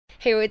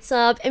Hey, what's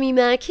up? Emmy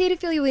Mac here to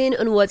fill you in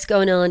on what's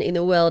going on in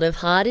the world of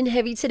hard and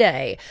heavy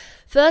today.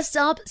 First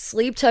up,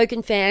 Sleep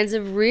Token fans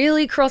have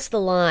really crossed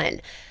the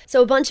line.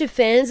 So a bunch of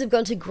fans have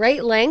gone to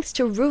great lengths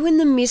to ruin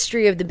the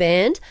mystery of the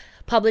band,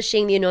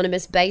 publishing the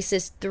anonymous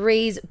bassist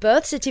 3's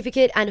birth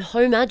certificate and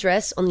home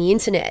address on the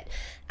internet.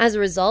 As a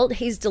result,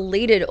 he's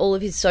deleted all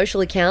of his social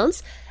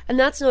accounts. And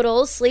that's not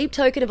all. Sleep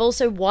Token have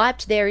also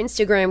wiped their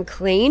Instagram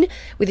clean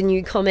with a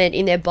new comment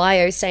in their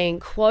bio saying,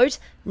 quote,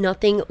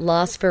 "Nothing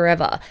lasts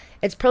forever."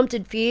 It's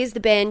prompted fears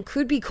the band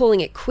could be calling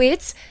it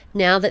quits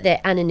now that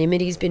their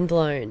anonymity's been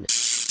blown.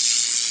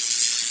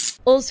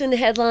 Also in the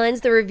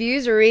headlines, the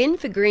reviews are in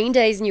for Green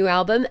Day's new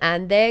album,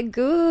 and they're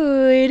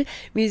good.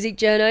 Music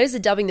journos are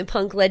dubbing the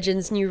punk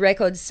legend's new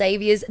record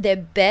Saviors their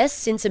best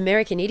since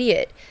American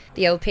Idiot.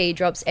 The LP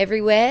drops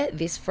everywhere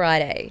this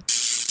Friday.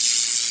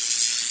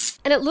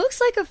 And it looks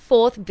like a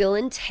fourth Bill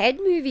and Ted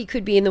movie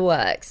could be in the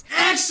works.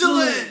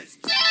 Excellent!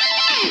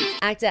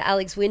 Actor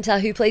Alex Winter,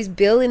 who plays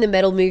Bill in the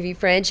Metal movie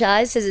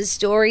franchise, says a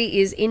story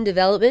is in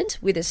development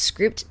with a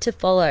script to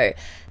follow.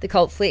 The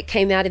cult flick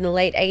came out in the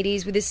late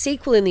 80s with a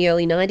sequel in the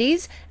early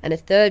 90s, and a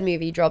third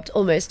movie dropped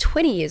almost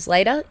 20 years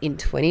later in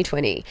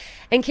 2020.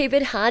 And keep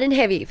it hard and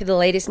heavy for the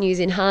latest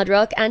news in hard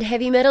rock and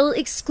heavy metal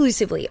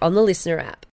exclusively on the Listener app.